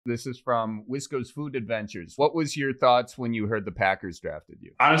This is from Wisco's Food Adventures. What was your thoughts when you heard the Packers drafted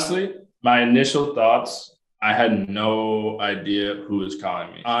you? Honestly, my initial thoughts, I had no idea who was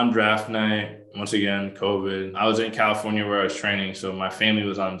calling me. On draft night, once again, COVID, I was in California where I was training. So my family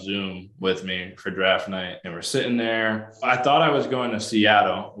was on Zoom with me for draft night. And we're sitting there. I thought I was going to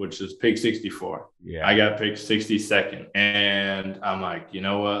Seattle, which is pick 64. Yeah. I got picked 62nd. And I'm like, you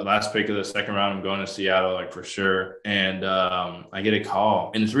know what? Last pick of the second round, I'm going to Seattle, like for sure. And I get a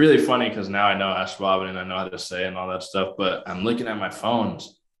call. And it's really funny because now I know Ashwaubenon and I know how to say and all that stuff. But I'm looking at my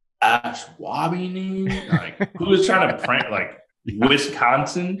phones. Ashwaubenon? Like, who was trying to prank? Like,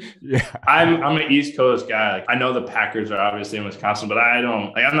 Wisconsin. Yeah. I'm an East Coast guy. Like, I know the Packers are obviously in Wisconsin, but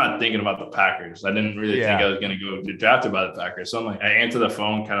I'm not thinking about the Packers. I didn't really think I was going to go get drafted by the Packers. So I'm like, I answer the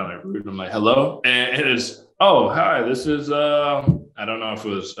phone kind of like rude. I'm like, hello. And it is, oh, hi, this is, I don't know if it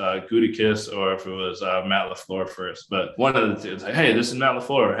was Gutekunst or if it was Matt LaFleur first, but one of the two. It's like, hey, this is Matt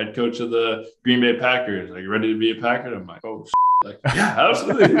LaFleur, head coach of the Green Bay Packers. Are you ready to be a Packer? I'm like, oh, like, yeah,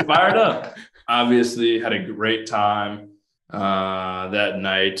 absolutely. Fired up. Obviously had a great time. That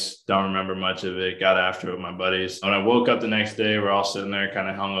night, don't remember much of it. Got after it with my buddies. When I woke up the next day, we're all sitting there kind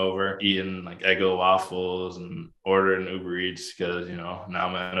of hungover, eating like Eggo waffles and ordering Uber Eats because, you know, now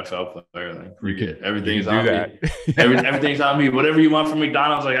I'm an NFL player. Like, everything's on me. Everything's on me. Whatever you want from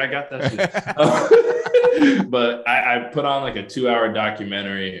McDonald's, like, I got that shit. But I put on like a 2-hour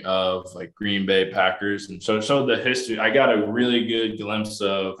documentary of like Green Bay Packers, and so it showed the history. I got a really good glimpse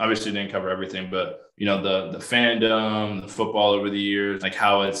of, obviously didn't cover everything, but you know, the fandom, the football over the years, like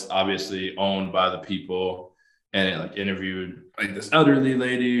how it's obviously owned by the people. And it like interviewed like this elderly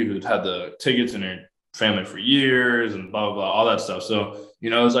lady who'd had the tickets in her family for years and blah, blah, blah, all that stuff. So,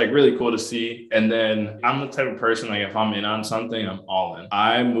 you know, it was like really cool to see. And then I'm the type of person, like if I'm in on something, I'm all in.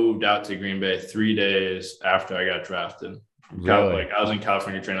 I moved out to Green Bay 3 days after I got drafted. Really? Like I was in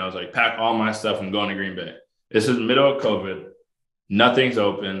California training. I was like, pack all my stuff. I'm going to Green Bay. This is the middle of COVID. Nothing's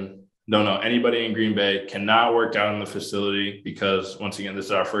open. Don't know anybody in Green Bay, cannot work out in the facility because, once again, this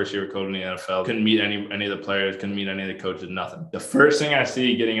is our first year of COVID in the NFL. Couldn't meet any of the players, couldn't meet any of the coaches, nothing. The first thing I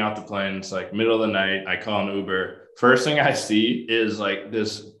see getting off the plane, it's like middle of the night, I call an Uber. First thing I see is like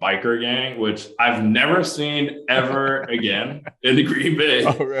this biker gang, which I've never seen ever again in the Green Bay.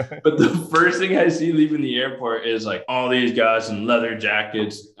 Oh, right. But the first thing I see leaving the airport is like all these guys in leather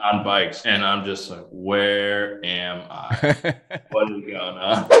jackets on bikes. And I'm just like, where am I? What is going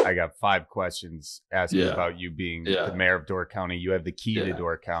on? I got 5 questions asking about you being the mayor of Door County. You have the key to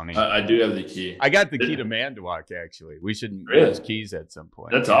Door County. I do have the key. I got the key to Manitowoc, actually. We should use keys at some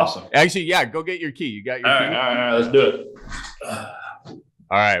point. That's awesome. Actually, yeah, go get your key. You got your key? All right, let's do it. All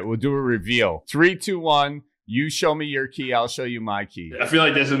right, we'll do a reveal. 3, 2, 1. You show me your key. I'll show you my key. I feel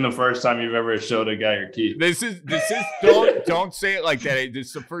like this isn't the first time you've ever showed a guy your key. This is don't say it like that. This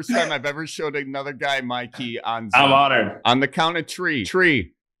is the first time I've ever showed another guy my key on Zoom. I'm honored. On the count of 3.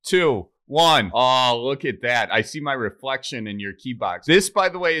 3, 2, 1. Oh, look at that. I see my reflection in your key box. This, by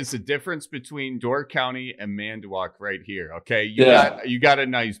the way, is the difference between Door County and Manitowoc right here. Okay. You got a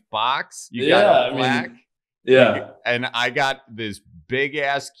nice box. You got a plaque. And I got this big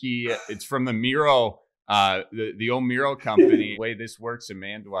ass key. It's from the Miro, the old Miro company. The way this works in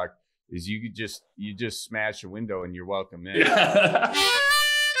Manitowoc is you just smash a window and you're welcome in.